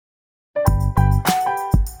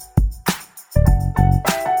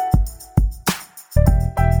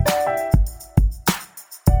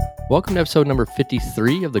Welcome to episode number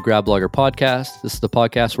 53 of the Grad Blogger podcast. This is the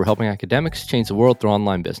podcast where helping academics change the world through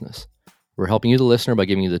online business. We're helping you, the listener, by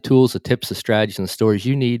giving you the tools, the tips, the strategies, and the stories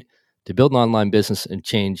you need to build an online business and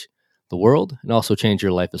change the world and also change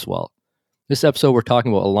your life as well. This episode, we're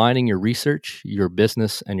talking about aligning your research, your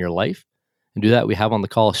business, and your life. And to do that, we have on the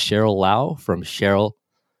call Cheryl Lau from Cheryl,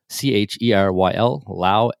 Cheryl,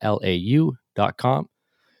 Lau, Lau.com.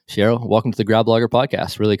 Cheryl, welcome to the Grad Blogger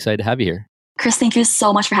podcast. Really excited to have you here. Chris, thank you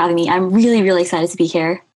so much for having me. I'm really excited to be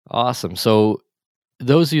here. Awesome. So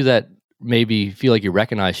those of you that maybe feel like you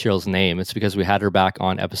recognize Cheryl's name, it's because we had her back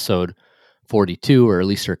on episode 42, or at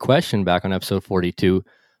least her question back on episode 42,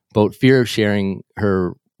 about fear of sharing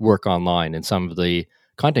her work online and some of the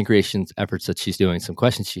content creation efforts that she's doing, some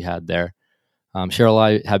questions she had there. Cheryl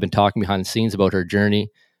and I have been talking behind the scenes about her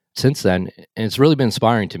journey since then, and it's really been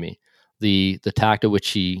inspiring to me. The tact at which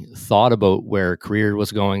she thought about where her career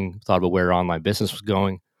was going, thought about where her online business was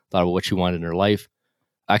going, thought about what she wanted in her life.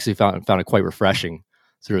 I actually found it quite refreshing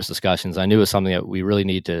through his discussions. I knew it was something that we really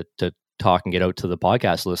need to talk and get out to the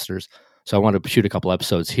podcast listeners. So I wanted to shoot a couple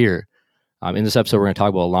episodes here. In this episode, we're going to talk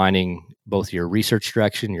about aligning both your research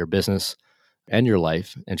direction, your business, and your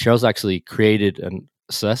life. And Cheryl's actually created a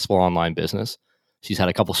successful online business. She's had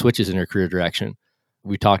a couple switches in her career direction.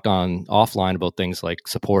 We talked on offline about things like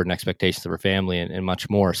support and expectations of her family and much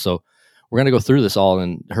more. So we're going to go through this all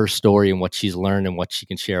in her story and what she's learned and what she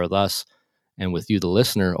can share with us and with you, the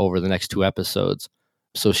listener, over the next two episodes.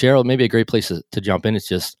 So Cheryl, maybe a great place to jump in is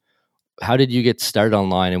just, how did you get started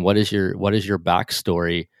online, and what is your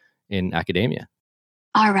backstory in academia?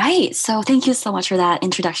 All right. So thank you so much for that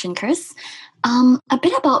introduction, Chris. A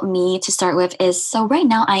bit about me to start with is, so right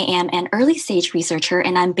now I am an early stage researcher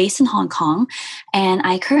and I'm based in Hong Kong, and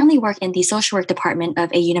I currently work in the social work department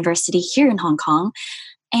of a university here in Hong Kong.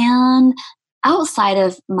 And outside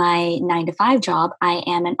of my 9-to-5 job, I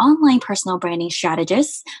am an online personal branding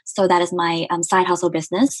strategist. So that is my side hustle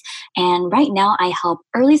business. And right now I help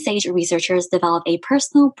early stage researchers develop a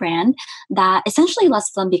personal brand that essentially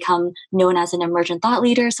lets them become known as an emergent thought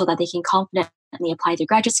leader so that they can confidently apply to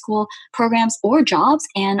graduate school programs or jobs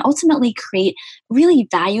and ultimately create really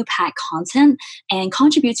value-packed content and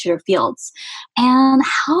contribute to their fields. And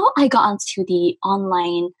how I got into the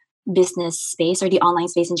online business space, or the online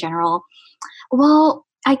space in general, well,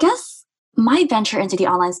 I guess my venture into the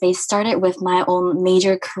online space started with my own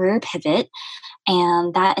major career pivot,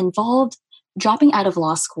 and that involved dropping out of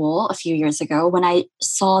law school a few years ago when I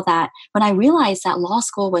realized that law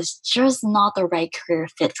school was just not the right career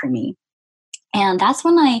fit for me. And that's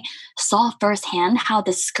when I saw firsthand how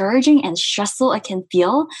discouraging and stressful it can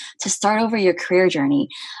feel to start over your career journey.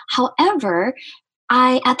 However,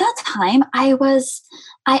 at that time, I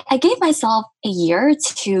gave myself a year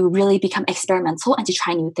to really become experimental and to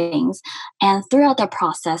try new things. And throughout that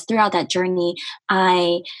process, throughout that journey,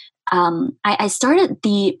 I started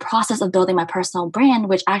the process of building my personal brand,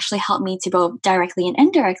 which actually helped me to both directly and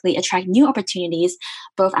indirectly attract new opportunities,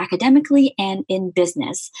 both academically and in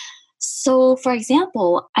business. So, for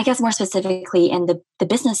example, I guess more specifically in the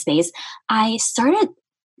business space, I started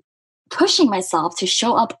pushing myself to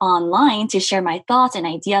show up online to share my thoughts and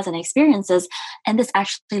ideas and experiences. And this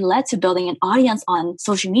actually led to building an audience on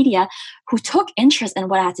social media who took interest in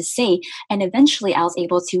what I had to say. And eventually I was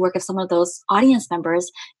able to work with some of those audience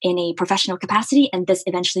members in a professional capacity. And this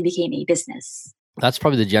eventually became a business. That's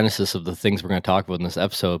probably the genesis of the things we're going to talk about in this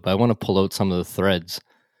episode, but I want to pull out some of the threads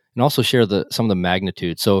and also share some of the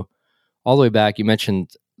magnitude. So all the way back, you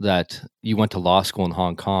mentioned that you went to law school in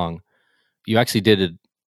Hong Kong. You actually did a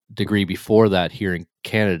degree before that here in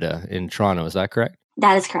Canada, in Toronto. Is that correct?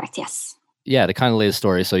 That is correct, yes. Yeah, to kind of lay the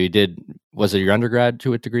story. So was it your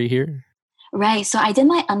undergraduate degree here? Right. So I did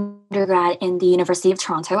my undergrad in the University of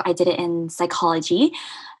Toronto. I did it in psychology.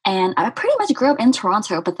 And I pretty much grew up in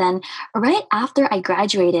Toronto. But then right after I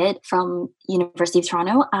graduated from University of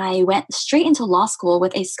Toronto, I went straight into law school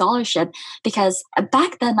with a scholarship because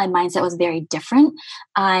back then my mindset was very different.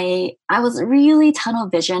 I was really tunnel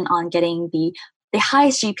vision on getting the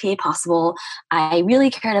highest GPA possible. I really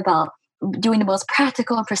cared about doing the most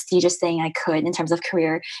practical and prestigious thing I could in terms of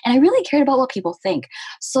career. And I really cared about what people think.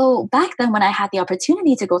 So back then when I had the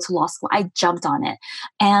opportunity to go to law school, I jumped on it.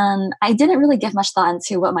 And I didn't really give much thought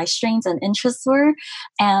into what my strengths and interests were.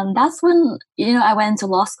 And that's when, I went into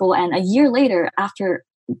law school. And a year later, after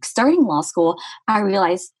starting law school, I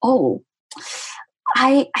realized,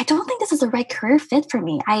 I don't think this is the right career fit for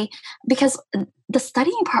me. Because the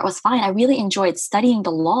studying part was fine. I really enjoyed studying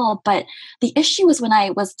the law, but the issue was when I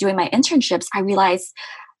was doing my internships, I realized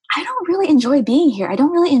I don't really enjoy being here. I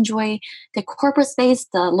don't really enjoy the corporate space,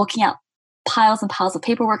 the looking at piles and piles of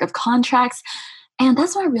paperwork of contracts. And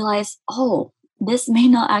that's when I realized, oh, this may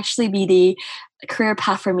not actually be the career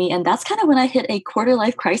path for me. And that's kind of when I hit a quarter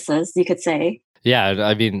life crisis, you could say. Yeah,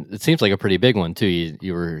 I mean, it seems like a pretty big one too.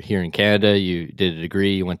 You were here in Canada, you did a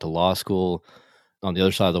degree, you went to law school on the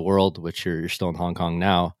other side of the world, which you're still in Hong Kong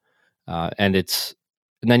now, and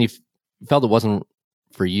then you felt it wasn't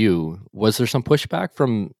for you. Was there some pushback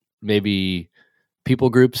from maybe people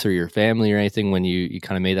groups or your family or anything when you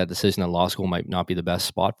kind of made that decision that law school might not be the best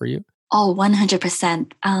spot for you? Oh,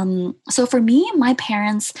 100%. So for me, my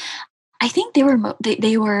parents, I think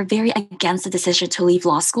they were very against the decision to leave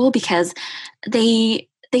law school because they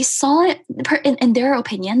saw it in their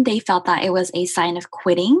opinion. They felt that it was a sign of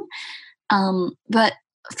quitting. But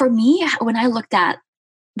for me, when I looked at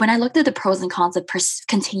the pros and cons of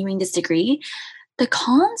continuing this degree, the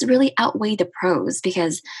cons really outweigh the pros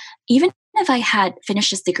because even if I had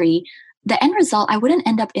finished this degree, the end result I wouldn't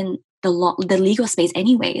end up in the legal space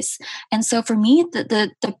anyways. And so for me,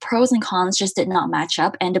 the pros and cons just did not match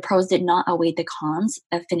up, and the pros did not outweigh the cons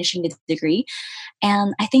of finishing the degree.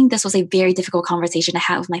 And I think this was a very difficult conversation to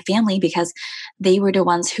have with my family because they were the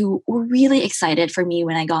ones who were really excited for me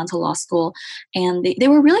when I got into law school. And they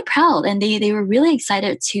were really proud, and they were really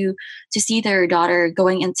excited to see their daughter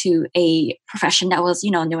going into a profession that was,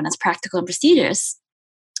 known as practical and prestigious.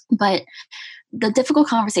 But the difficult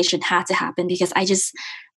conversation had to happen because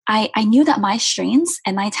I knew that my strengths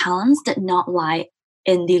and my talents did not lie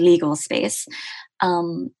in the legal space.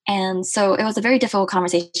 And so it was a very difficult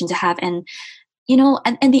conversation to have. And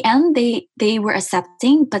and in the end, they were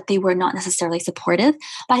accepting, but they were not necessarily supportive.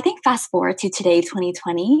 But I think fast forward to today,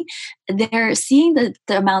 2020, they're seeing the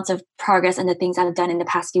amounts of progress and the things I've done in the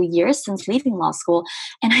past few years since leaving law school,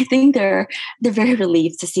 and I think they're very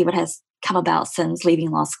relieved to see what has come about since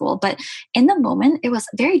leaving law school. But in the moment, it was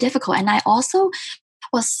very difficult, and I also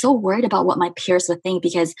was so worried about what my peers would think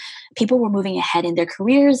because people were moving ahead in their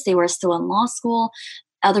careers. They were still in law school.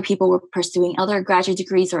 Other people were pursuing other graduate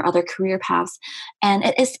degrees or other career paths. And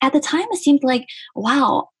at the time, it seemed like,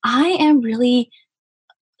 wow, I am really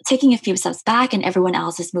taking a few steps back and everyone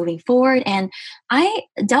else is moving forward. And I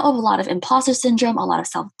dealt with a lot of imposter syndrome, a lot of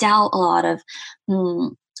self-doubt, a lot of,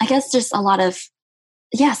 I guess just a lot of,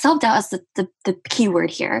 self-doubt is the key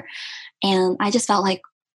word here. And I just felt like,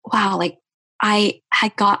 wow, like I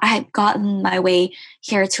had gotten my way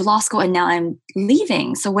here to law school and now I'm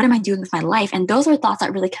leaving. So what am I doing with my life? And those were thoughts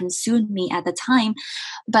that really consumed me at the time.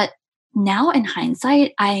 But now in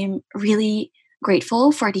hindsight, I'm really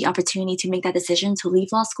grateful for the opportunity to make that decision to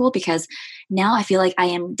leave law school because now I feel like I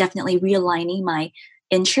am definitely realigning my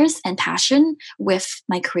interest and passion with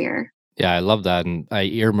my career. Yeah, I love that. And I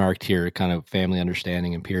earmarked here kind of family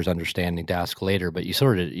understanding and peers understanding to ask later, but you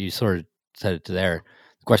sort of said it to there.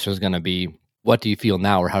 The question was going to be, what do you feel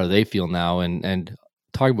now or how do they feel now? And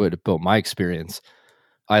talking about my experience,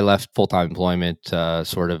 I left full-time employment,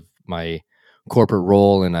 sort of my corporate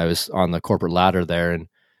role, and I was on the corporate ladder there. And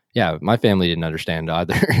yeah, my family didn't understand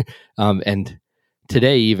either. And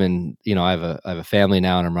today, even, I have a family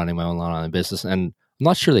now and I'm running my own law and business, and I'm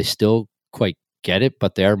not sure they still quite get it,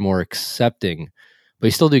 but they're more accepting. But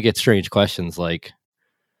you still do get strange questions like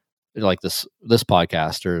this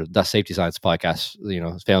podcast or the Safety Science podcast.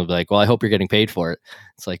 Family will be like, well, I hope you're getting paid for it.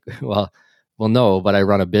 It's like, well, no, but I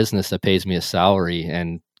run a business that pays me a salary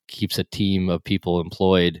and keeps a team of people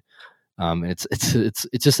employed. It's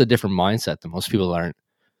just a different mindset that most people aren't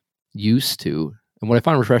used to. And what I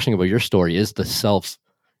find refreshing about your story is the self,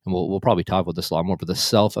 and we'll probably talk about this a lot more, but the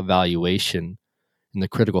self-evaluation and the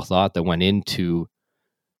critical thought that went into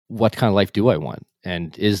what kind of life do I want?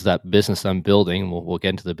 And is that business I'm building, we'll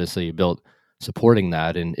get into the business that you built, supporting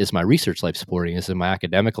that? And is my research life supporting it? Is my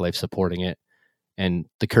academic life supporting it? And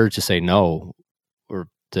the courage to say no, or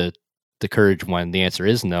the courage when the answer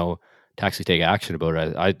is no, to actually take action about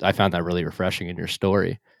it. I found that really refreshing in your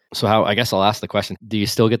story. So I guess I'll ask the question, do you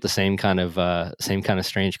still get the same kind of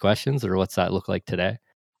strange questions, or what's that look like today?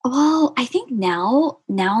 Well, I think now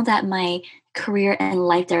that my career and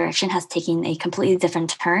life direction has taken a completely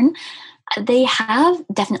different turn, they have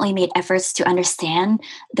definitely made efforts to understand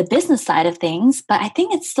the business side of things, but I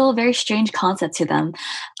think it's still a very strange concept to them.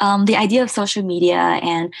 The idea of social media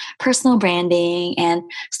and personal branding and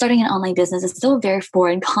starting an online business is still a very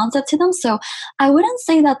foreign concept to them. So I wouldn't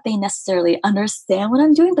say that they necessarily understand what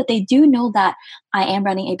I'm doing, but they do know that I am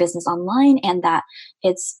running a business online and that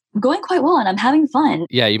it's going quite well and I'm having fun.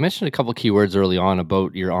 Yeah, you mentioned a couple keywords early on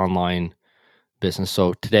about your online business.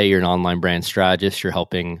 So today you're an online brand strategist. You're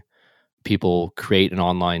helping people create an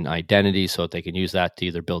online identity so that they can use that to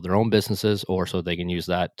either build their own businesses or so they can use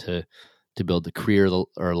that to build the career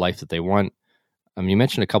or life that they want. You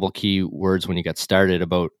mentioned a couple key words when you got started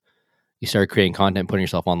about you started creating content, putting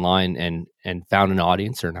yourself online, and found an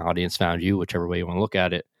audience, or an audience found you, whichever way you want to look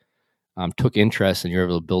at it. Took interest, and you're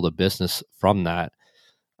able to build a business from that.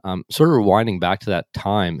 Sort of rewinding back to that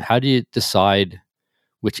time, how do you decide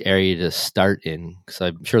which area to start in? Because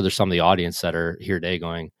I'm sure there's some of the audience that are here today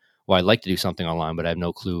going, well, I'd like to do something online, but I have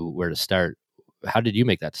no clue where to start. How did you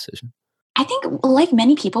make that decision? I think, like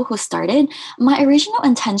many people who started, my original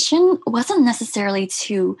intention wasn't necessarily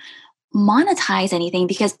to monetize anything,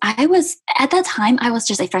 because I was, at that time, I was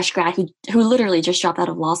just a fresh grad who literally just dropped out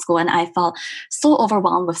of law school, and I felt so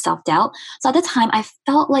overwhelmed with self-doubt. So at the time, I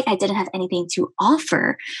felt like I didn't have anything to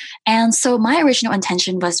offer. And so my original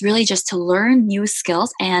intention was really just to learn new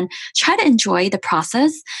skills and try to enjoy the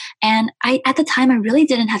process. And at the time, I really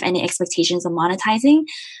didn't have any expectations of monetizing,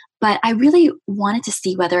 but I really wanted to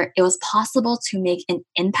see whether it was possible to make an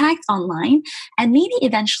impact online and maybe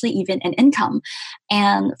eventually even an income.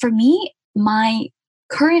 And for me, my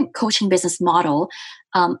current coaching business model,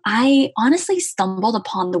 I honestly stumbled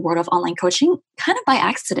upon the world of online coaching kind of by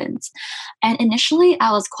accident. And initially,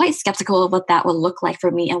 I was quite skeptical of what that would look like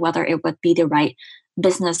for me and whether it would be the right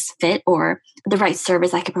business fit or the right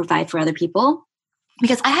service I could provide for other people,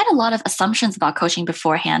 because I had a lot of assumptions about coaching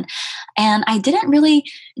beforehand, and I didn't really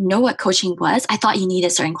know what coaching was. I thought you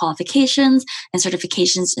needed certain qualifications and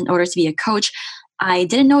certifications in order to be a coach. I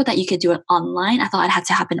didn't know that you could do it online. I thought it had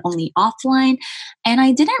to happen only offline. And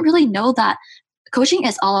I didn't really know that coaching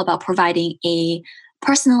is all about providing a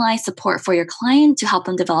personalized support for your client to help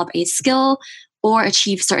them develop a skill or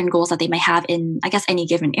achieve certain goals that they may have in, I guess, any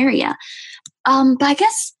given area. But I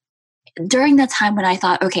guess during the time when I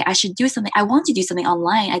thought, okay, I should do something, I want to do something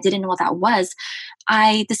online, I didn't know what that was.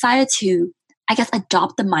 I decided to, I guess,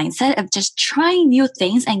 adopt the mindset of just trying new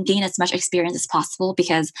things and gain as much experience as possible,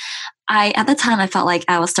 because at the time, I felt like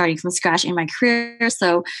I was starting from scratch in my career.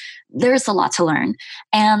 So there's a lot to learn.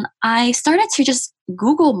 And I started to just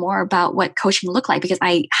Google more about what coaching looked like, because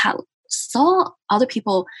I saw other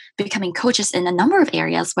people becoming coaches in a number of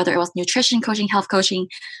areas, whether it was nutrition coaching, health coaching,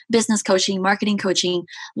 business coaching, marketing coaching,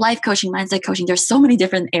 life coaching, mindset coaching. There's so many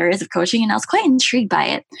different areas of coaching, and I was quite intrigued by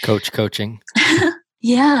it. Coach coaching.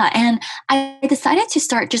 Yeah. And I decided to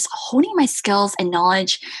start just honing my skills and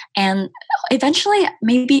knowledge, and eventually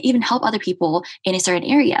maybe even help other people in a certain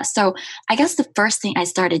area. So I guess the first thing I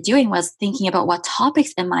started doing was thinking about what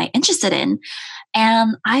topics am I interested in.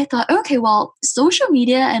 And I thought, okay, well, social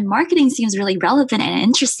media and marketing seems really relevant and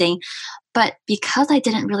interesting. But because I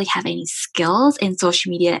didn't really have any skills in social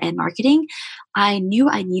media and marketing, I knew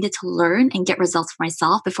I needed to learn and get results for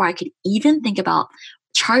myself before I could even think about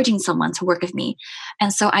charging someone to work with me.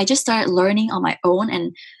 And so I just started learning on my own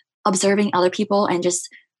and observing other people and just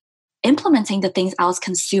implementing the things I was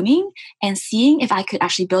consuming and seeing if I could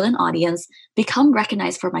actually build an audience, become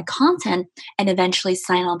recognized for my content, and eventually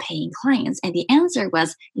sign on paying clients. And the answer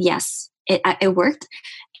was yes, it worked.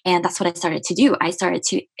 And that's what I started to do. I started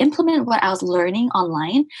to implement what I was learning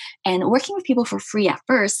online and working with people for free at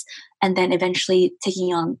first, and then eventually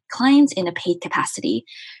taking on clients in a paid capacity.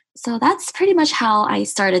 So that's pretty much how I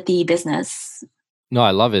started the business. No,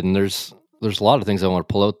 I love it. And there's a lot of things I want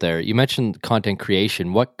to pull out there. You mentioned content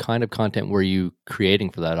creation. What kind of content were you creating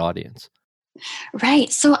for that audience?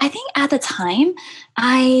 Right. So I think at the time,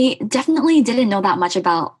 I definitely didn't know that much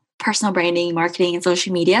about personal branding, marketing, and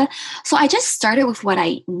social media. So I just started with what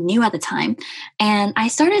I knew at the time. And I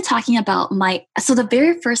started talking about so the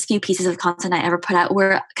very first few pieces of content I ever put out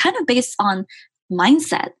were kind of based on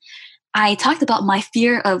mindset. I talked about my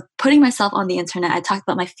fear of putting myself on the internet. I talked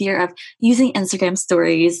about my fear of using Instagram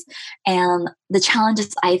stories and the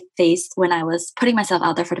challenges I faced when I was putting myself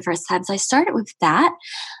out there for the first time. So I started with that.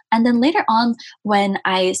 And then later on, when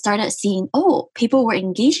I started seeing, people were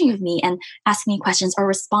engaging with me and asking me questions or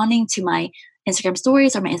responding to my Instagram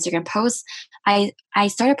stories or my Instagram posts, I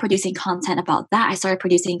started producing content about that. I started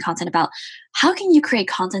producing content about how can you create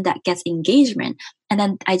content that gets engagement. And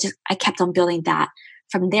then I kept on building that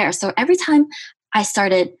from there. So every time I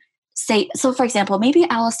started, so for example, maybe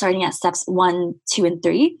I was starting at steps 1, 2, and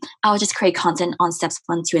 3. I would just create content on steps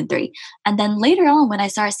 1, 2, and 3. And then later on, when I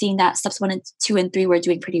started seeing that steps 1 and 2 and 3 were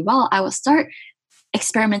doing pretty well, I would start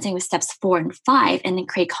experimenting with steps 4 and 5 and then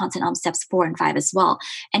create content on steps 4 and 5 as well.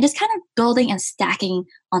 And just kind of building and stacking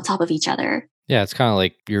on top of each other. Yeah, it's kind of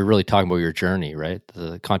like you're really talking about your journey, right?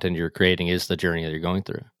 The content you're creating is the journey that you're going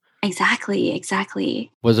through.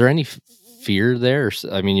 Exactly. Was there any fear there?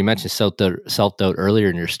 I mean, you mentioned self-doubt earlier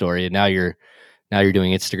in your story, and now you're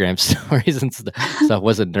doing Instagram stories and stuff.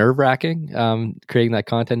 Was it nerve-wracking creating that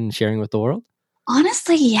content and sharing with the world?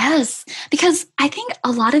 Honestly, yes. Because I think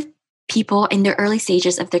a lot of people in their early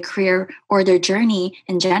stages of their career or their journey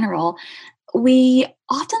in general we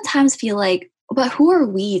oftentimes feel like, but who are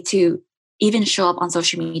we to even show up on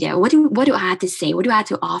social media? What do I have to say? What do I have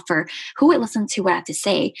to offer? Who would listen to what I have to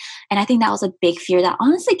say? And I think that was a big fear that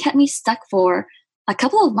honestly kept me stuck for a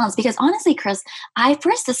couple of months because honestly, Chris, I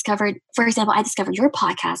first discovered, for example, I discovered your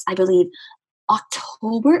podcast, I believe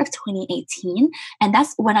October of 2018. And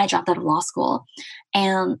that's when I dropped out of law school.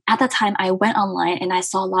 And at that time, I went online and I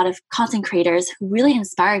saw a lot of content creators who really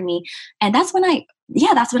inspired me. And that's when I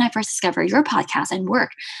first discovered your podcast and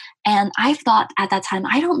work. And I thought at that time,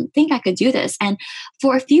 I don't think I could do this. And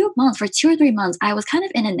for a few months, for 2 or 3 months, I was kind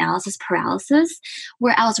of in analysis paralysis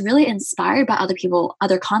where I was really inspired by other people,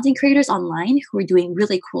 other content creators online who were doing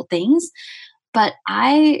really cool things. But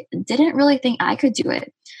I didn't really think I could do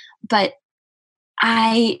it. But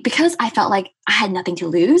because I felt like I had nothing to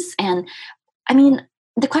lose. And I mean,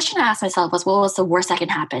 the question I asked myself was, what was the worst that can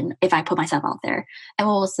happen if I put myself out there? And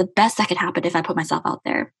what was the best that could happen if I put myself out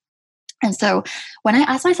there? And so when I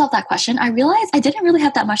asked myself that question, I realized I didn't really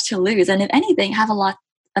have that much to lose. And if anything, have a lot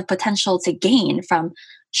of potential to gain from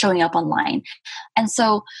showing up online. And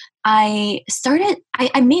so I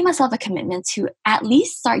made myself a commitment to at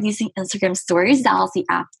least start using Instagram stories. That was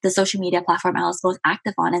the social media platform I was most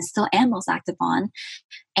active on and still am most active on.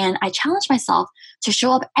 And I challenged myself to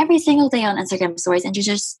show up every single day on Instagram stories and to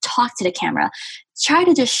just talk to the camera. Try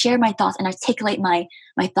to just share my thoughts and articulate my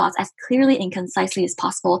thoughts as clearly and concisely as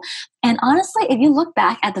possible. And honestly, if you look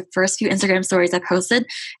back at the first few Instagram stories I posted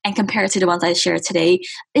and compare it to the ones I share today,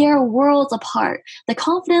 they are worlds apart. The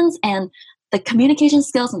confidence and the communication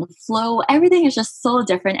skills and the flow, everything is just so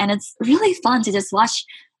different. And it's really fun to just watch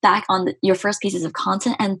back on your first pieces of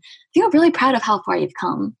content and feel really proud of how far you've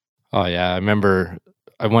come. Oh yeah, I remember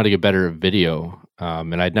I wanted to get better at video,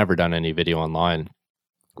 and I'd never done any video online.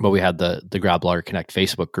 But we had the Grad Blogger Connect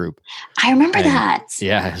Facebook group. I remember that.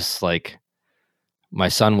 Yeah, it's like my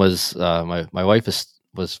son was my wife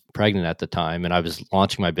was pregnant at the time, and I was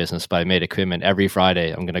launching my business. But I made a commitment every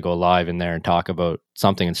Friday I'm going to go live in there and talk about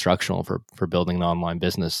something instructional for building an online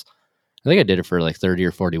business. I think I did it for like 30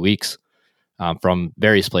 or 40 weeks from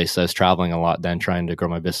various places. I was traveling a lot then, trying to grow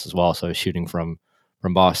my business as well. So I was shooting from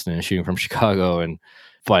Boston and shooting from Chicago,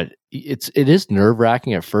 but it is nerve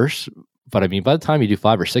wracking at first. But I mean, by the time you do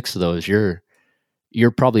 5 or 6 of those, you're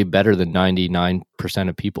probably better than 99%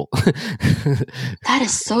 of people. That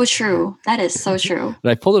is so true. That is so true.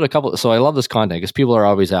 But I pulled it a couple. So I love this content because people are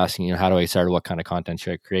always asking, how do I start? What kind of content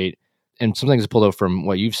should I create? And some things I pulled out from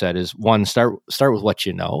what you've said is, one, start with what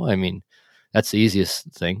you know. I mean, that's the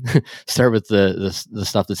easiest thing. Start with the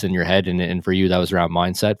stuff that's in your head. And for you, that was around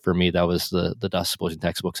mindset. For me, that was the dust supposing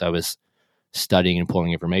textbooks I was studying and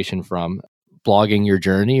pulling information from. Blogging your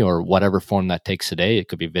journey or whatever form that takes today. It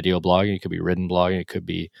could be video blogging, it could be written blogging, it could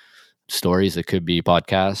be stories, it could be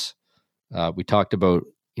podcasts. We talked about,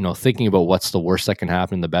 thinking about what's the worst that can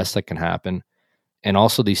happen, the best that can happen, and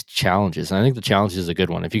also these challenges. And I think the challenge is a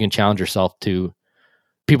good one. If you can challenge yourself to,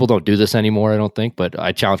 people don't do this anymore, I don't think, but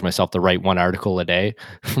I challenge myself to write 1 article a day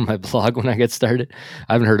for my blog when I get started.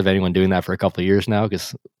 I haven't heard of anyone doing that for a couple of years now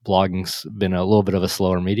because blogging's been a little bit of a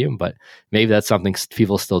slower medium, but maybe that's something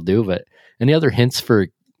people still do. But any other hints for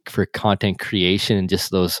content creation and just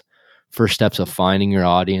those first steps of finding your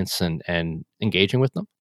audience and engaging with them?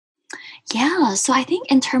 Yeah. So I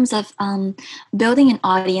think in terms of building an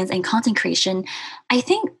audience and content creation, I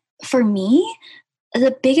think for me,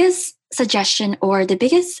 the biggest suggestion or the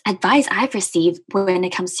biggest advice I've received when it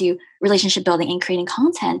comes to relationship building and creating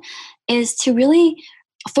content is to really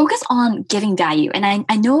focus on giving value. And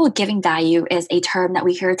I know giving value is a term that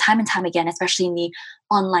we hear time and time again, especially in the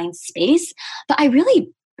online space. But I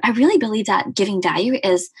really believe that giving value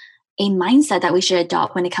is a mindset that we should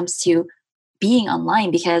adopt when it comes to being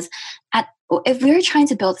online. Because if we're trying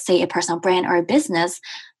to build, say, a personal brand or a business,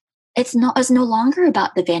 it's no longer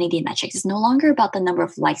about the vanity metrics. It's no longer about the number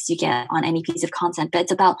of likes you get on any piece of content, but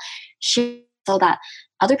it's about sharing so that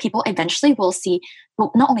other people eventually will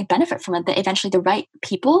not only benefit from it, but eventually the right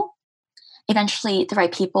people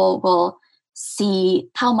will see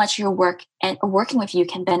how much your work and working with you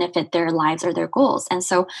can benefit their lives or their goals. And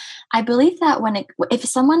so I believe that if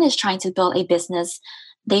someone is trying to build a business,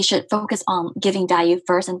 they should focus on giving value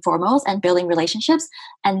first and foremost and building relationships,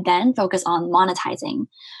 and then focus on monetizing.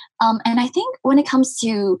 And I think when it comes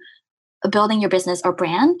to building your business or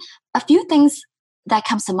brand, a few things that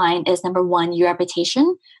comes to mind is, number 1, your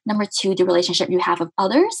reputation, number 2, the relationship you have with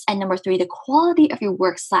others, and number 3, the quality of your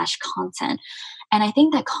work/content. And I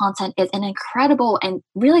think that content is an incredible and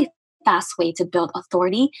really fast way to build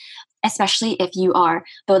authority, especially if you are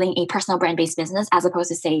building a personal brand-based business as opposed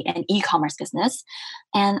to, say, an e-commerce business.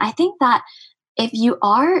 And I think that if you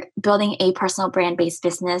are building a personal brand-based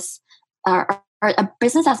business, or a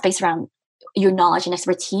business that's based around your knowledge and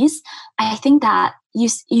expertise, I think that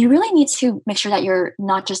you really need to make sure that you're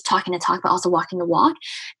not just talking the talk, but also walking the walk.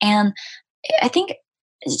 And I think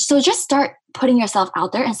so. Just start putting yourself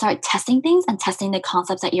out there and start testing things and testing the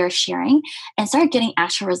concepts that you're sharing and start getting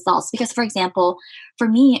actual results. Because, for example, for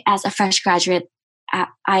me as a fresh graduate,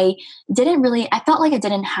 I felt like I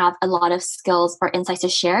didn't have a lot of skills or insights to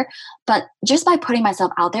share. But just by putting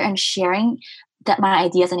myself out there and sharing that my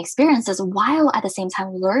ideas and experiences while at the same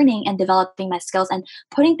time learning and developing my skills and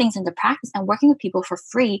putting things into practice and working with people for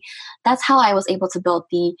free, that's how I was able to build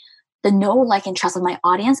the know, like, and trust of my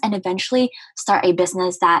audience and eventually start a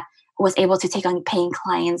business that was able to take on paying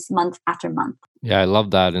clients month after month. Yeah, I love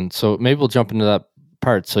that. And so maybe we'll jump into that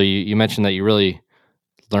part. So you mentioned that you really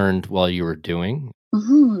learned while you were doing.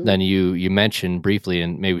 Mm-hmm. Then you mentioned briefly,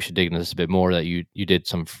 and maybe we should dig into this a bit more, that you did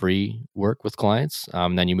some free work with clients.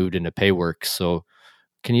 Then you moved into pay work. So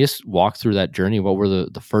can you just walk through that journey? What were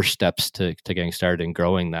the first steps to getting started and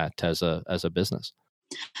growing that as a business?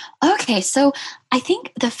 Okay, so I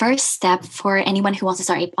think the first step for anyone who wants to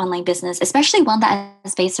start an online business, especially one that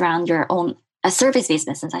is based around your own, a service-based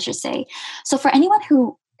business, I should say. So for anyone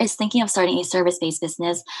who is thinking of starting a service-based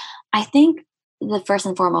business, I think the first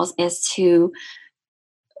and foremost is to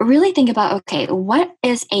really think about, okay, what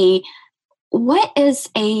is a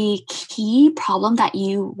key problem that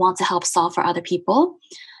you want to help solve for other people?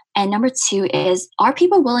 And number two is, are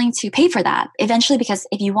people willing to pay for that eventually? Because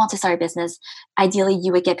if you want to start a business, ideally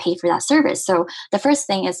you would get paid for that service. So the first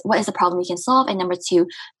thing is, what is the problem you can solve? And number two,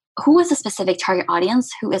 who is the specific target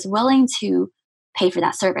audience who is willing to pay for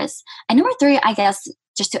that service? And number three, I guess,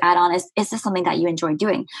 just to add on, is this something that you enjoy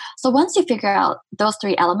doing? So once you figure out those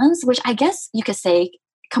three elements, which I guess you could say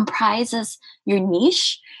comprises your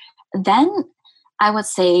niche, then I would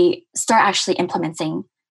say start actually implementing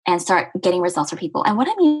and start getting results for people. And what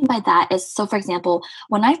I mean by that is, so for example,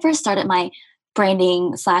 when I first started my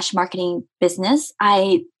branding/marketing business,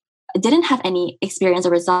 I didn't have any experience or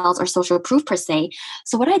results or social proof per se.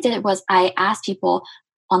 So what I did was I asked people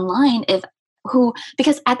online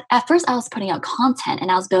because at first I was putting out content and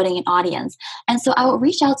I was building an audience. And so I would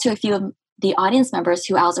reach out to a few of the audience members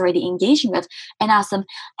who I was already engaging with and ask them,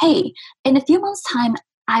 hey, in a few months' time,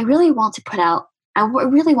 I really want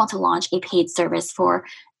to launch a paid service for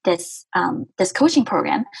this coaching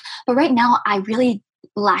program, but right now I really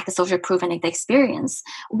lack the social proof and the experience.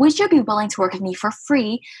 Would you be willing to work with me for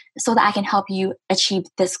free so that I can help you achieve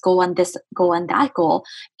this goal and that goal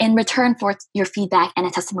in return for your feedback and a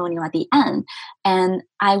testimonial at the end? And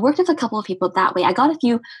I worked with a couple of people that way. I got a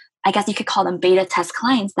few, I guess you could call them beta test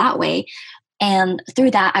clients that way. And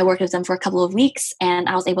through that, I worked with them for a couple of weeks and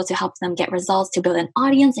I was able to help them get results to build an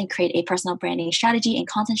audience and create a personal branding strategy and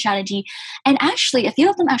content strategy. And actually, a few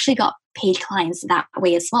of them actually got paid clients that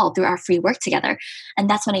way as well through our free work together. And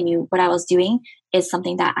that's when I knew what I was doing is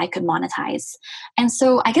something that I could monetize. And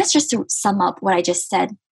so I guess just to sum up what I just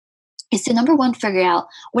said, is to number one, figure out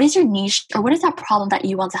what is your niche or what is that problem that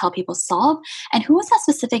you want to help people solve, and who is that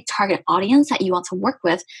specific target audience that you want to work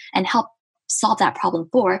with and help solve that problem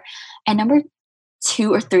for. And number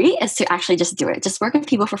two or three is to actually just do it. Just work with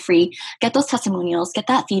people for free, get those testimonials, get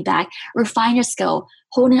that feedback, refine your skill,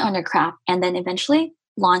 hone in on your craft, and then eventually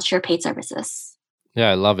launch your paid services. Yeah,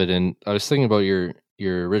 I love it. And I was thinking about your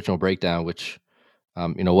original breakdown, which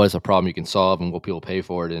what is a problem you can solve and will people pay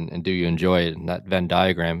for it, and do you enjoy it? And that Venn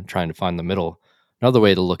diagram, trying to find the middle. Another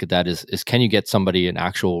way to look at that is can you get somebody an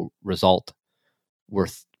actual result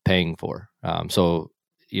worth paying for? So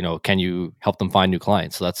can you help them find new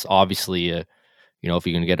clients? So that's obviously if you're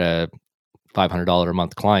going to get a $500 a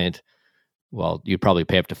month client, well, you'd probably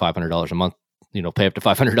pay up to $500 a month. Pay up to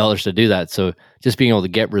 $500 to do that. So just being able to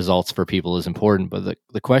get results for people is important. But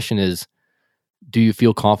the question is, do you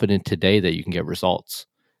feel confident today that you can get results?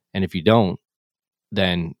 And if you don't,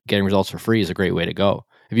 then getting results for free is a great way to go.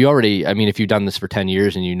 If you've done this for 10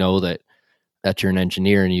 years and you know that you're an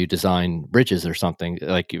engineer and you design bridges or something,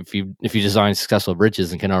 like if you design successful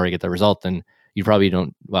bridges and can already get the result, then you probably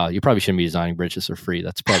shouldn't be designing bridges for free.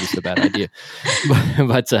 That's probably just a bad idea.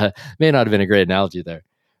 But may not have been a great analogy there.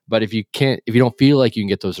 But if you don't feel like you can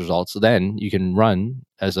get those results, then you can run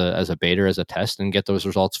as a beta, as a test, and get those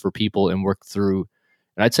results for people and work through.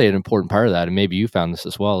 And I'd say an important part of that, and maybe you found this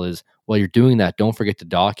as well, is while you're doing that, don't forget to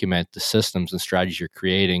document the systems and strategies you're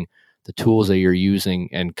creating, the tools that you're using,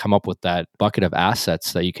 and come up with that bucket of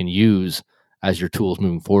assets that you can use as your tools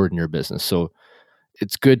moving forward in your business. So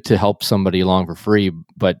it's good to help somebody along for free,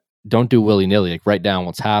 but don't do willy-nilly. Like, write down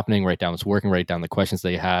what's happening, write down what's working, write down the questions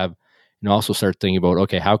they have, and also start thinking about,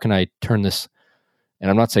 okay, how can I turn this And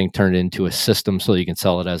I'm not saying turn it into a system so you can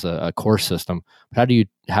sell it as a course system, but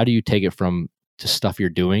how do you take it from just stuff you're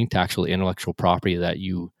doing to actual intellectual property that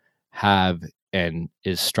you have and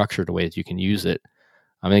is structured a way that you can use it?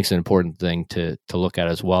 I think it's an important thing to look at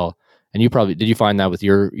as well. And did you find that with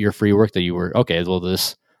your free work that you were, okay, well,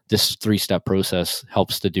 this 3-step process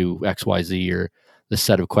helps to do XYZ, or this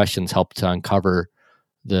set of questions help to uncover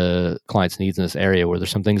the client's needs in this area? Were there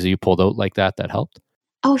some things that you pulled out like that helped?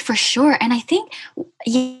 Oh, for sure. And I think,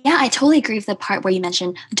 yeah, I totally agree with the part where you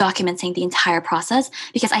mentioned documenting the entire process,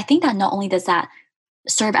 because I think that not only does that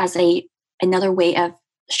serve as another way of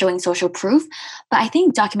showing social proof, but I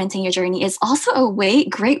think documenting your journey is also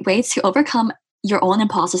great way to overcome your own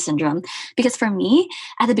imposter syndrome. Because for me,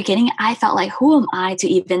 at the beginning, I felt like, who am I to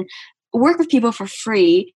even work with people for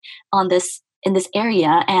free in this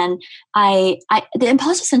area? And the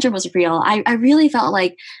imposter syndrome was real. I really felt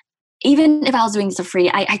like, even if I was doing this for free,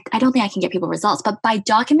 I don't think I can get people results. But by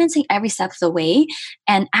documenting every step of the way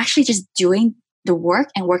and actually just doing the work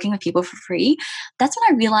and working with people for free, that's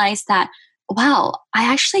when I realized that, wow,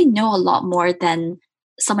 I actually know a lot more than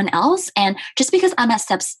someone else. And just because I'm at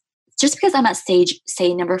stage,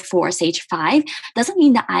 say number 4, stage 5, doesn't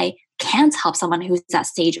mean that I can't help someone who's at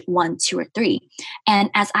stage 1, 2, or 3. And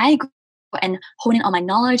as I grow and hone in on my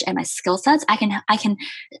knowledge and my skill sets, I can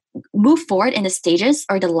move forward in the stages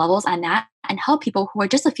or the levels I'm at and help people who are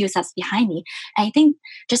just a few steps behind me. And I think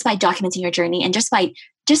just by documenting your journey and just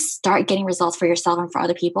start getting results for yourself and for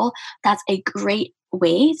other people, that's a great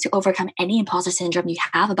way to overcome any imposter syndrome you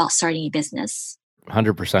have about starting a business.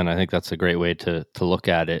 100%. I think that's a great way to look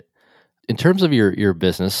at it. In terms of your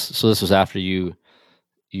business, so this was after you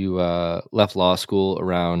left law school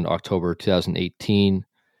around October 2018.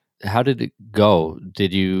 How did it go?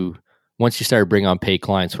 Once you started bringing on paid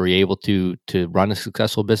clients, were you able to run a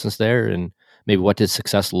successful business there? And maybe what did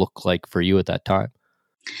success look like for you at that time?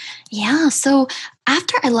 Yeah. So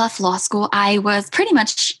after I left law school, I was pretty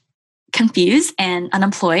much confused and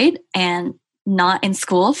unemployed and not in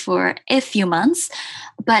school for a few months.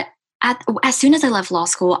 But as soon as I left law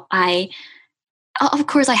school, of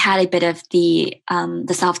course, I had a bit of the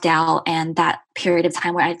self-doubt and that period of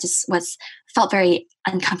time where I just felt very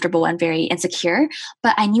uncomfortable and very insecure.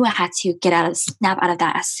 But I knew I had to snap out of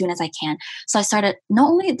that as soon as I can. So not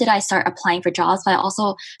only did I start applying for jobs, but I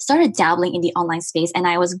also started dabbling in the online space, and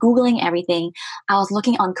I was Googling everything. I was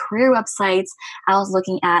looking on career websites. I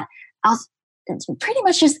was pretty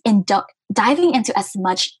much just diving into as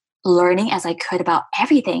much learning as I could about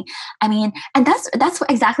everything. I mean, and that's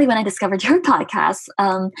exactly when I discovered your podcast.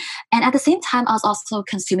 And at the same time, I was also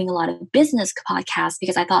consuming a lot of business podcasts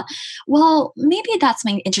because I thought, well, maybe that's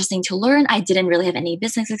something interesting to learn. I didn't really have any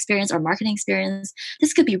business experience or marketing experience.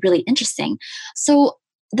 This could be really interesting. So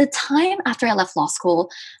the time after I left law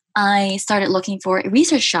school, I started looking for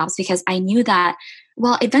research jobs because I knew that,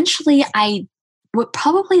 well, eventually I would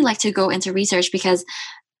probably like to go into research because,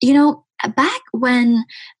 back when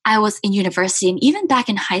I was in university and even back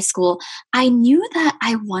in high school, I knew that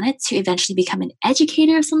I wanted to eventually become an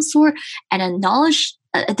educator of some sort and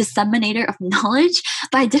a disseminator of knowledge,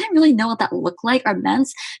 but I didn't really know what that looked like or meant,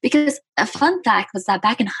 because a fun fact was that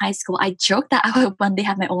back in high school, I joked that I would one day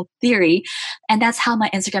have my own theory, and that's how my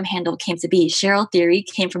Instagram handle came to be. Cheryl Theory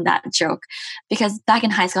came from that joke, because back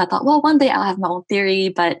in high school, I thought, well, one day I'll have my own theory,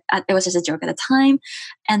 but it was just a joke at the time.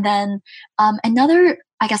 And then another,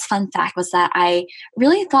 I guess, fun fact was that I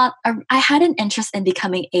really thought I had an interest in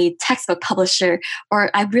becoming a textbook publisher,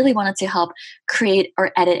 or I really wanted to help create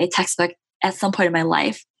or edit a textbook at some point in my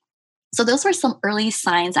life. So those were some early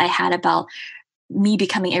signs I had about me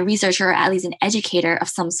becoming a researcher, or at least an educator of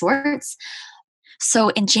some sorts. So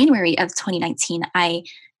in January of 2019, I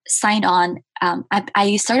signed on.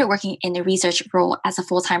 I started working in a research role as a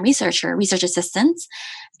full-time research assistant.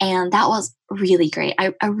 And that was really great.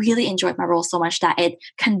 I really enjoyed my role so much that it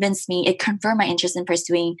confirmed my interest in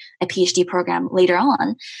pursuing a PhD program later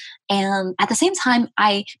on. And at the same time,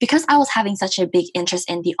 because I was having such a big interest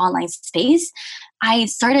in the online space, I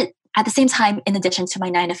started, at the same time, in addition to my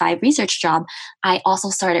 9-to-5 research job, I also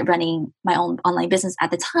started running my own online business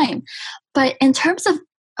at the time. But in terms of,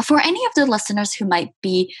 for any of the listeners who might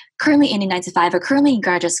be currently in a 9-to-5 or currently in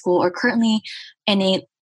graduate school or currently in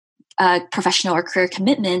a professional or career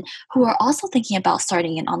commitment who are also thinking about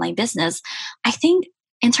starting an online business, I think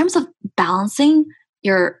in terms of balancing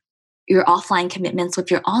your offline commitments with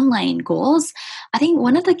your online goals, I think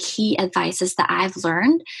one of the key advices that I've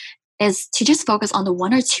learned is to just focus on the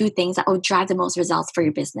 1 or 2 things that will drive the most results for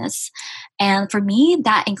your business. And for me,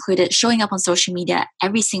 that included showing up on social media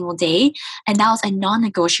every single day. And that was a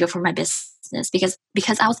non-negotiable for my business. business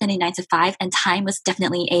because I was in a 9 to 5 and time was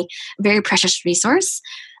definitely a very precious resource.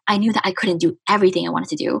 I knew that I couldn't do everything I wanted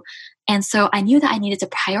to do. And so I knew that I needed to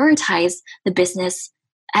prioritize the business.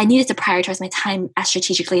 I needed to prioritize my time as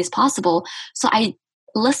strategically as possible. So I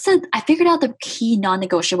figured out the key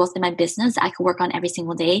non-negotiables in my business that I could work on every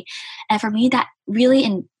single day. And for me, that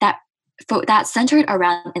really that centered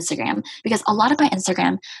around Instagram, because a lot of my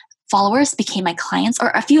Instagram followers became my clients, or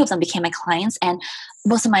a few of them became my clients, and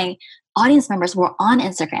most of my audience members were on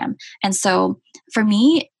Instagram. And so for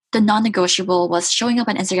me, the non-negotiable was showing up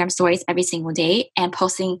on Instagram stories every single day and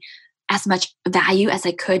posting as much value as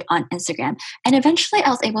I could on Instagram. And eventually I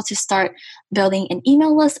was able to start building an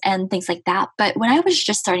email list and things like that. But when I was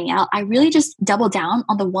just starting out, I really just doubled down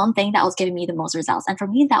on the one thing that was giving me the most results. And for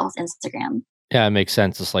me, that was Instagram. Yeah, it makes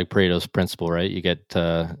sense. It's like Pareto's principle, right? You get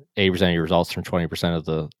 80% of your results from 20% of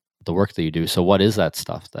the work that you do. So what is that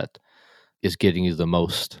stuff that is getting you the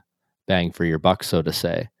most bang for your buck, so to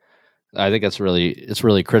say? I think it's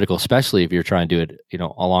really critical, especially if you're trying to do it,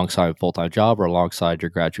 alongside a full-time job or alongside your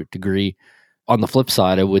graduate degree. On the flip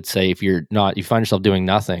side, I would say if you find yourself doing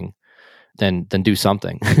nothing, then do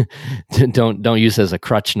something. Don't use it as a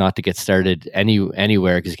crutch not to get started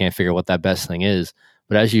anywhere because you can't figure out what that best thing is.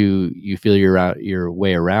 But as you feel your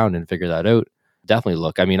way around and figure that out, definitely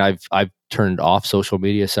look. I mean, I've turned off social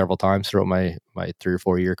media several times throughout my 3 or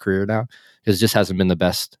 4 year career now because it just hasn't been the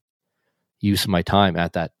best use of my time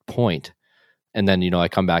at that point. And then, I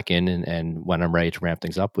come back in and when I'm ready to ramp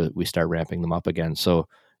things up, we start ramping them up again. So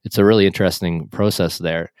it's a really interesting process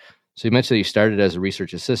there. So you mentioned that you started as a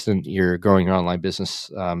research assistant. You're growing your online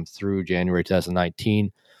business through January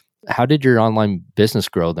 2019. How did your online business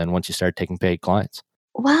grow then once you started taking paid clients?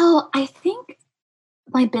 Well, I think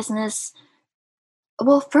my business,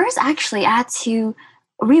 first, actually, I had to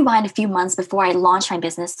rewind a few months before I launched my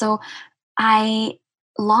business. So I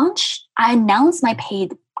announced my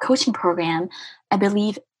paid coaching program, I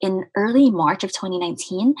believe in early March of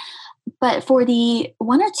 2019. But for the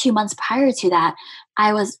 1 or 2 months prior to that,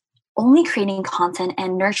 I was only creating content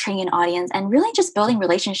and nurturing an audience and really just building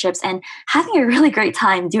relationships and having a really great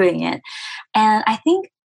time doing it. And I think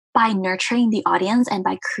by nurturing the audience and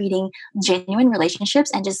by creating genuine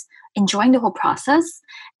relationships and just enjoying the whole process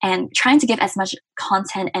and trying to give as much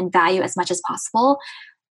content and value as much as possible,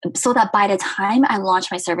 so that by the time I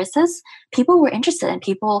launched my services, people were interested and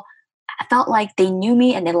people felt like they knew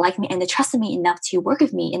me and they liked me and they trusted me enough to work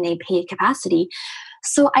with me in a paid capacity.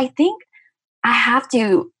 So I think I have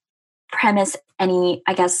to premise any,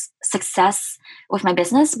 success with my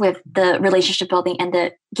business with the relationship building and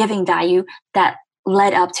the giving value that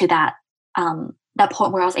led up to that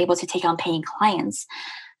point where I was able to take on paying clients.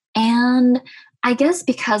 And I guess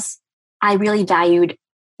because I really valued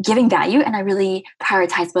giving value and I really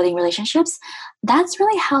prioritize building relationships, that's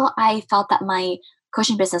really how I felt that my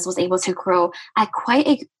coaching business was able to grow at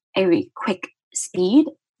quite a quick speed,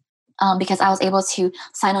 because I was able to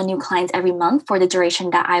sign on new clients every month for the duration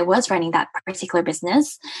that I was running that particular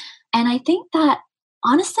business. And I think that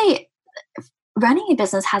honestly, running a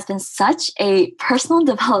business has been such a personal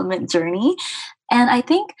development journey. And I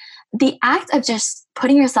think the act of just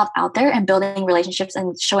putting yourself out there and building relationships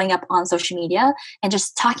and showing up on social media and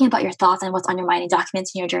just talking about your thoughts and what's on your mind and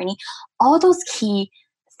documenting your journey, all those key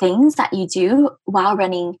things that you do while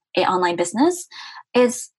running an online business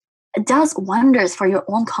does wonders for your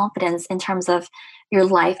own confidence in terms of your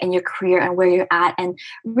life and your career and where you're at, and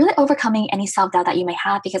really overcoming any self-doubt that you may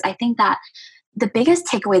have. Because I think that the biggest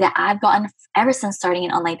takeaway that I've gotten ever since starting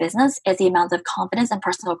an online business is the amount of confidence and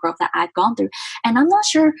personal growth that I've gone through. And I'm not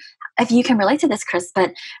sure if you can relate to this, Chris,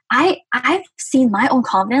 but I've seen my own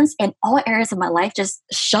confidence in all areas of my life just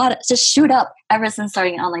shoot up ever since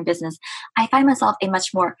starting an online business. I find myself a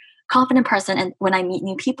much more confident person, and when I meet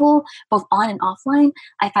new people, both on and offline,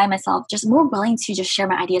 I find myself just more willing to just share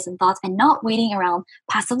my ideas and thoughts and not waiting around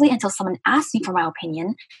passively until someone asks me for my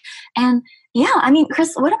opinion. And yeah, I mean,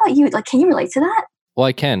 Chris, what about you? Like, can you relate to that? Well,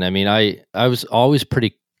 I can. I mean, I was always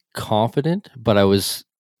pretty confident, but I was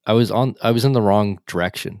in the wrong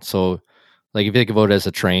direction. So, like, if you think about it as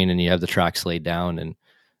a train and you have the tracks laid down,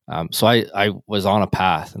 and so I was on a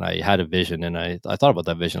path and I had a vision, and I thought about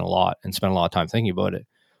that vision a lot and spent a lot of time thinking about it.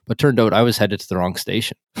 But turned out I was headed to the wrong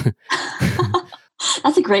station.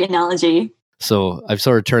 That's a great analogy. So I've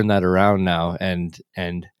sort of turned that around now, and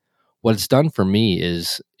what it's done for me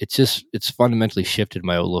is it's fundamentally shifted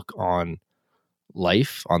my outlook on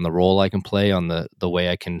life, on the role I can play, on the way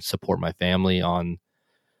I can support my family.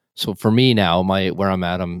 So for me now, where I'm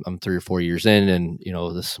at, I'm 3 or 4 years in, and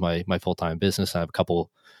this is my full-time business. I have a couple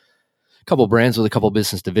couple brands with a couple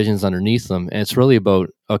business divisions underneath them. And it's really about,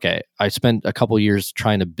 okay, I spent a couple years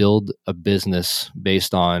trying to build a business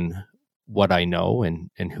based on what I know and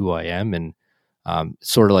who I am. And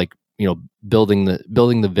sort of like, building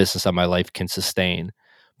the business that my life can sustain.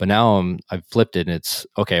 But now I've flipped it and it's,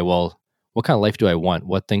 okay, well, what kind of life do I want?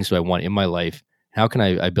 What things do I want in my life? How can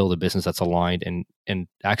I build a business that's aligned and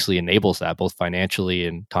actually enables that both financially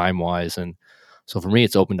and time wise? And so for me,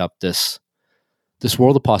 it's opened up this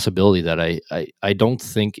world of possibility that I don't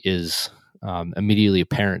think is immediately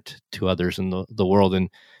apparent to others in the world. And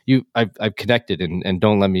I've connected and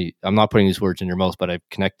don't let me, I'm not putting these words in your mouth, but I've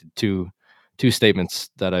connected two statements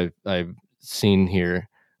that I've seen here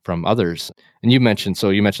from others. And you mentioned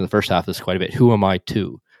the first half of this quite a bit. Who am I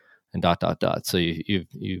to? And ... So you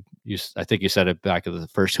I think you said it back at the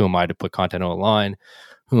first. Who am I to put content online?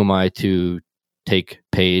 Who am I to take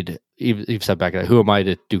paid? You've said back at that. Who am I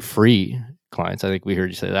to do free clients? I think we heard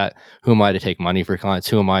you say that. Who am I to take money for clients?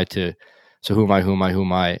 Who am I to? So who am I? Who am I? Who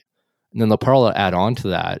am I? And then the part I'll add on to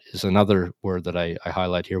that is another word that I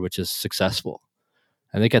highlight here, which is successful.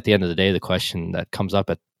 I think at the end of the day, the question that comes up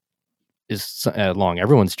along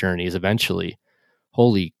everyone's journey is eventually,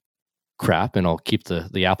 holy crap, and I'll keep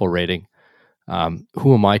the Apple rating.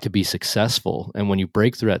 Who am I to be successful? And when you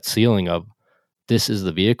break through that ceiling of this is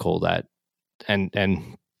the vehicle that,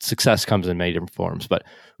 and success comes in many different forms, but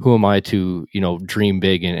who am I to, dream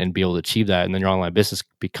big and be able to achieve that? And then your online business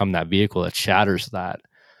become that vehicle that shatters that.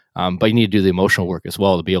 But you need to do the emotional work as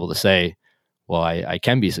well to be able to say, well, I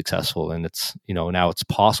can be successful, and it's, now it's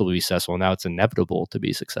possible to be successful. Now it's inevitable to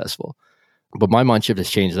be successful. But my mind shift has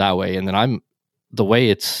changed that way. And then the way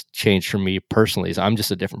it's changed for me personally is I'm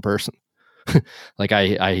just a different person. Like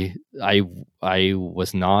I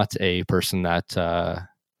was not a person that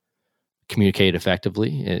communicated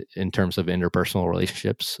effectively in terms of interpersonal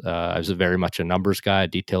relationships. I was very much a numbers guy, a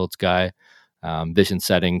details guy. Vision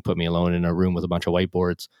setting put me alone in a room with a bunch of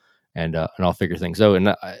whiteboards, and I'll figure things out.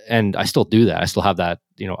 And I still do that. I still have that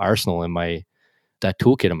arsenal in that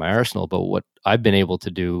toolkit in my arsenal. But what I've been able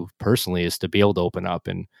to do personally is to be able to open up.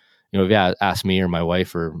 And if you asked me or my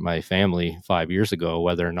wife or my family 5 years ago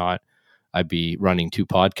whether or not I'd be running 2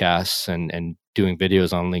 podcasts and doing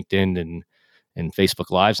videos on LinkedIn and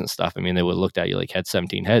Facebook Lives and stuff, I mean, they would have looked at you like had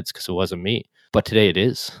 17 heads because it wasn't me. But today it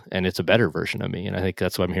is, and it's a better version of me. And I think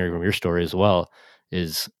that's what I'm hearing from your story as well,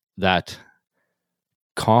 is that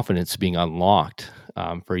confidence being unlocked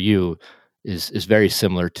for you is very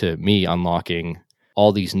similar to me unlocking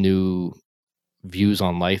all these new views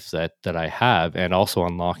on life that I have, and also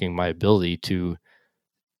unlocking my ability to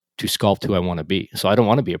sculpt who I want to be. So I don't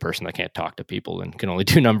want to be a person that can't talk to people and can only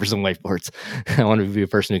do numbers and whiteboards. I want to be a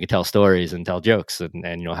person who can tell stories and tell jokes and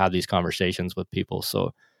have these conversations with people.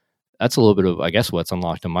 So that's a little bit of, I guess, what's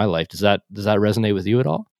unlocked in my life. Does that resonate with you at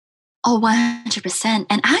all? Oh, 100%.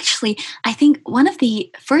 And actually, I think one of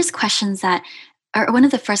the first questions I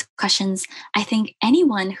think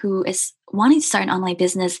anyone who is wanting to start an online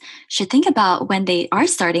business should think about when they are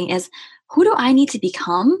starting is, who do I need to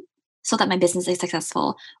become so that my business is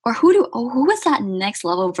successful? Or who is that next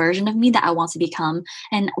level version of me that I want to become?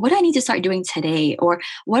 And what do I need to start doing today? Or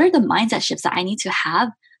what are the mindset shifts that I need to have?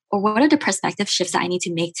 Or what are the perspective shifts that I need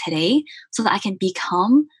to make today so that I can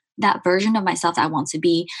become that version of myself that I want to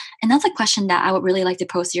be? And that's a question that I would really like to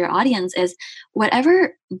pose to your audience is,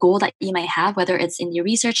 whatever goal that you might have, whether it's in your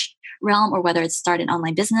research realm or whether it's start an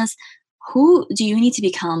online business, who do you need to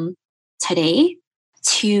become today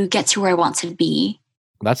to get to where I want to be?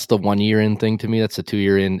 That's the 1 year in thing to me. That's the 2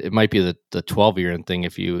 year in. It might be the 12 year in thing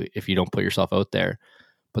if you don't put yourself out there.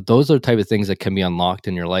 But those are the type of things that can be unlocked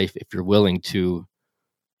in your life if you're willing to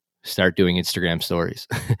start doing Instagram stories,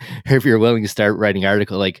 or if you're willing to start writing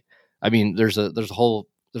articles. Like, I mean, there's a whole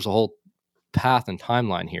path and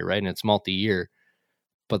timeline here, right? And it's multi-year.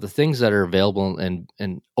 But the things that are available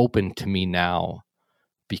and open to me now,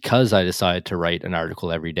 because I decided to write an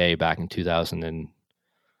article every day back in 2000 and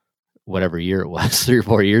whatever year it was, 3 or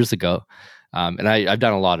 4 years ago. And I've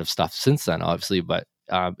done a lot of stuff since then, obviously, but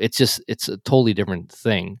it's a totally different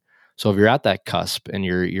thing. So if you're at that cusp and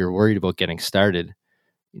you're worried about getting started,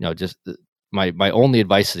 just my only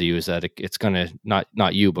advice to you is that it's going to,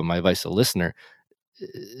 not you, but my advice to the listener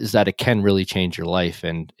is that it can really change your life.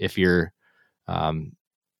 And if you're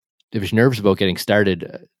nervous about getting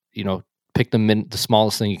started, pick the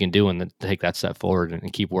smallest thing you can do and then take that step forward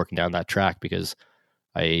and keep working down that track, because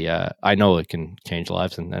I know it can change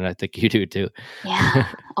lives, and I think you do too. Yeah.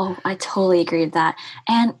 Oh, I totally agree with that.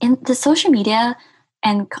 And in the social media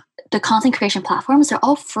and the content creation platforms, they're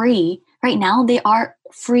all free. right now they are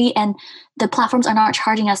free and the platforms are not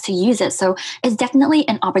charging us to use it. So it's definitely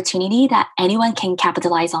an opportunity that anyone can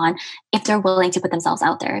capitalize on if they're willing to put themselves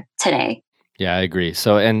out there today. Yeah, I agree.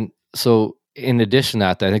 So in addition to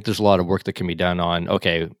that, I think there's a lot of work that can be done on,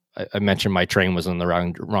 okay, I mentioned my train was in the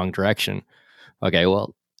wrong direction. Okay,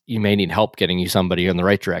 well, you may need help getting you somebody in the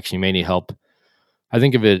right direction. You may need help. I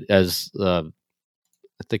think of it as I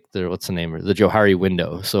think what's the name? The Johari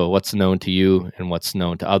window. So what's known to you and what's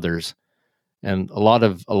known to others. And a lot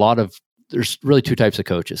of there's really two types of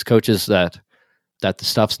coaches. Coaches that the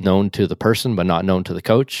stuff's known to the person but not known to the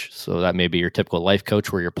coach. So that may be your typical life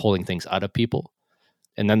coach where you're pulling things out of people.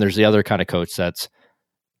 And then there's the other kind of coach that's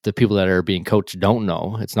the people that are being coached don't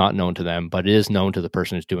know. It's not known to them, but it is known to the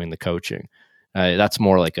person who's doing the coaching. That's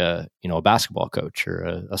more like a basketball coach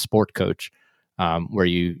or a sport coach, where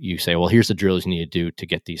you say, well, here's the drills you need to do to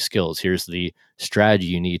get these skills. Here's the strategy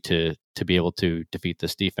you need to be able to defeat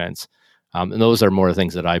this defense. And those are more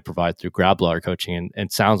things that I provide through GrabLogger coaching, and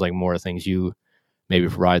it sounds like more things you maybe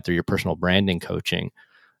provide through your personal branding coaching.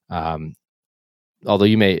 Although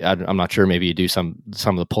you may, I'm not sure, maybe you do some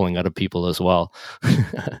of the pulling out of people as well.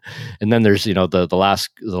 And then there's, the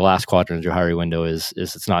last quadrant of Johari window is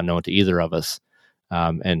it's not known to either of us.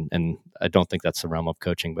 And I don't think that's the realm of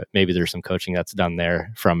coaching, but maybe there's some coaching that's done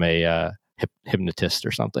there from a hypnotist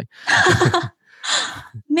or something.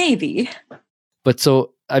 Maybe. But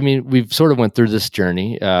so, I mean, we've sort of went through this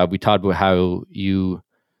journey. We talked about how you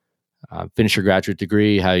finished your graduate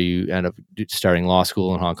degree, how you end up starting law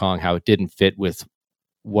school in Hong Kong, how it didn't fit with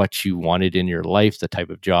what you wanted in your life, the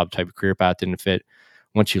type of job, type of career path didn't fit.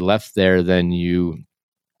 Once you left there, then you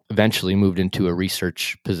eventually moved into a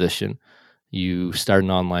research position. You started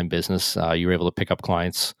an online business. You were able to pick up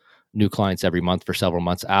new clients every month for several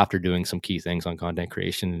months after doing some key things on content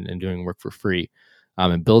creation and doing work for free,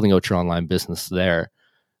 and building out your online business there.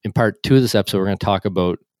 In part 2 of this episode, we're going to talk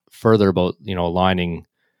further about aligning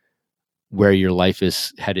where your life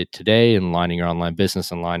is headed today and aligning your online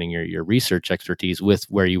business and aligning your research expertise with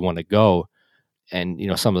where you want to go, and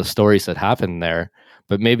some of the stories that happen there.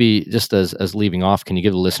 But maybe just as leaving off, can you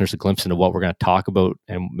give the listeners a glimpse into what we're going to talk about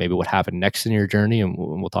and maybe what happened next in your journey, and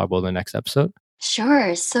we'll talk about in the next episode?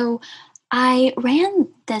 Sure. So I ran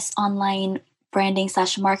this online branding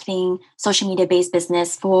 / marketing social media based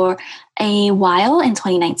business for a while in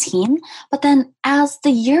 2019. But then as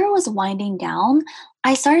the year was winding down,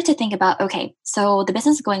 I started to think about, okay, so the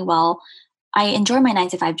business is going well. I enjoy my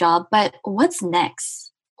 9-to-5 job, but what's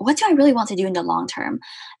next? What do I really want to do in the long term?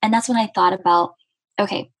 And that's when I thought about,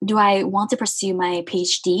 okay, do I want to pursue my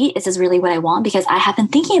PhD? Is this really what I want? Because I have been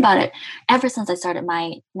thinking about it ever since I started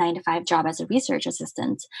my 9-to-5 job as a research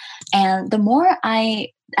assistant. And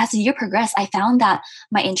as the year progressed, I found that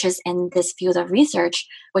my interest in this field of research,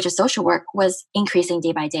 which is social work, was increasing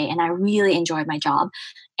day by day. And I really enjoyed my job.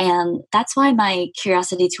 And that's why my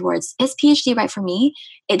curiosity towards, is PhD right for me?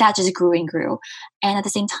 That just grew and grew. And at the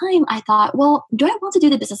same time, I thought, well, do I want to do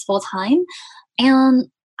the business full time? And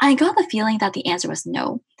I got the feeling that the answer was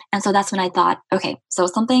no. And so that's when I thought, okay, so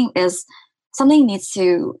something needs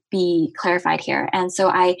to be clarified here. And so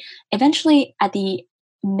I eventually, at the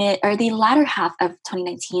latter half of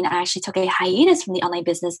 2019, I actually took a hiatus from the online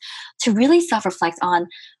business to really self-reflect on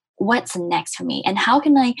what's next for me and how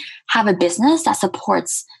can I have a business that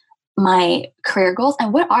supports my career goals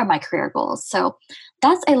and what are my career goals. So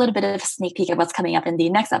that's a little bit of a sneak peek of what's coming up in the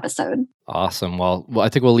next episode. Awesome. Well, I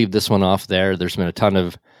think we'll leave this one off there. There's been a ton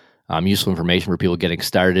of useful information for people getting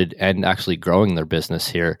started and actually growing their business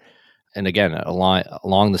here. And again,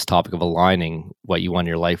 along this topic of aligning what you want in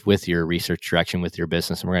your life with your research direction, with your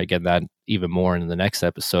business. And we're going to get that even more in the next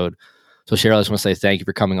episode. So Cheryl, I just want to say thank you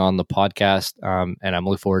for coming on the podcast. And I'm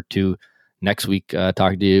looking forward to next week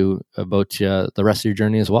talking to you about the rest of your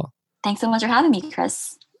journey as well. Thanks so much for having me,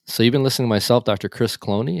 Chris. So you've been listening to myself, Dr. Chris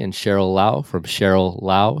Cloney, and Cheryl Lau from Cheryl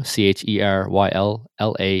Lau,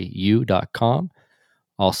 CHERYLLAU.com.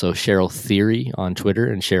 Also Cheryl Theory on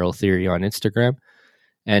Twitter and Cheryl Theory on Instagram.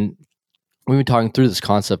 And we've been talking through this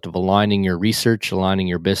concept of aligning your research, aligning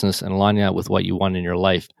your business, and aligning that with what you want in your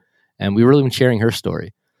life. And we've really been sharing her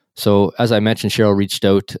story. So as I mentioned, Cheryl reached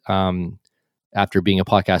out after being a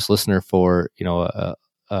podcast listener for a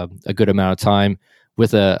good amount of time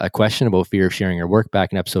with a question about fear of sharing your work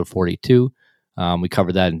back in episode 42. We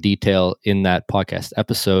covered that in detail in that podcast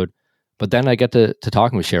episode. But then I get to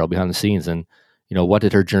talking with Cheryl behind the scenes and, what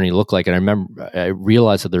did her journey look like? And I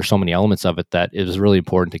realized that there's so many elements of it that it was really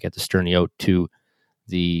important to get this journey out to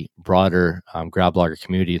the broader GrabLogger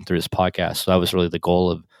community and through this podcast. So that was really the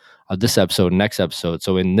goal of this episode and next episode.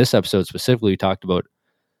 So in this episode specifically, we talked about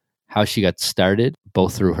how she got started,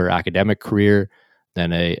 both through her academic career,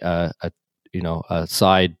 then a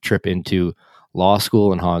side trip into law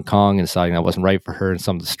school in Hong Kong, and deciding that wasn't right for her, and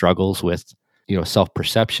some of the struggles with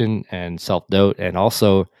self-perception and self-doubt, and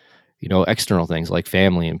also external things like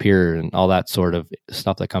family and peer and all that sort of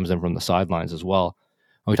stuff that comes in from the sidelines as well.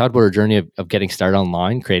 And we talked about her journey of getting started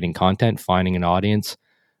online, creating content, finding an audience,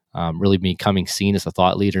 really becoming seen as a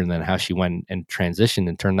thought leader, and then how she went and transitioned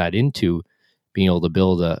and turned that into being able to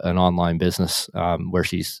build an online business where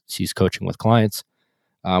she's coaching with clients.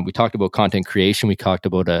 We talked about content creation. We talked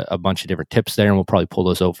about a bunch of different tips there, and we'll probably pull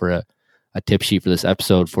those out for a tip sheet for this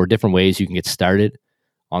episode for different ways you can get started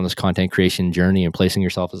on this content creation journey and placing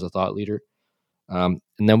yourself as a thought leader. And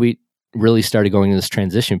then we really started going into this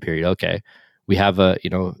transition period. Okay, we have a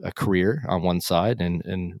career on one side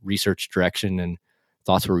and research direction and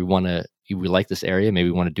thoughts where we like this area. Maybe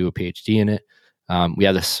we want to do a PhD in it. We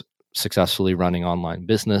have this successfully running online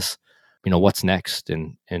business. What's next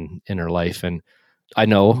in our life? And I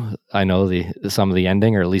know some of the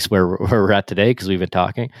ending, or at least where we're at today, because we've been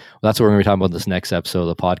talking. Well, that's what we're going to be talking about this next episode of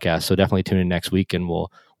the podcast. So definitely tune in next week, and we'll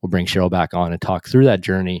bring Cheryl back on and talk through that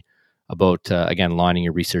journey about again aligning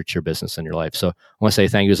your research, your business, and your life. So I want to say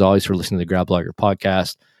thank you as always for listening to the Grad Blogger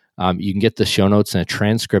podcast. You can get the show notes and a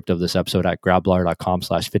transcript of this episode at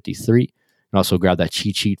gradblogger.com/53. And also grab that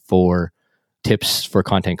cheat sheet for tips for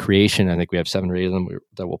content creation. I think we have 7 or 8 of them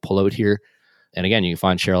that we'll pull out here. And again, you can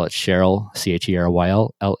find Cheryl at Cheryl,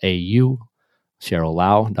 CHERYLLAU,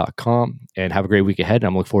 CherylLau.com. And have a great week ahead. And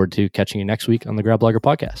I'm looking forward to catching you next week on the Grad Blogger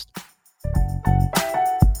podcast.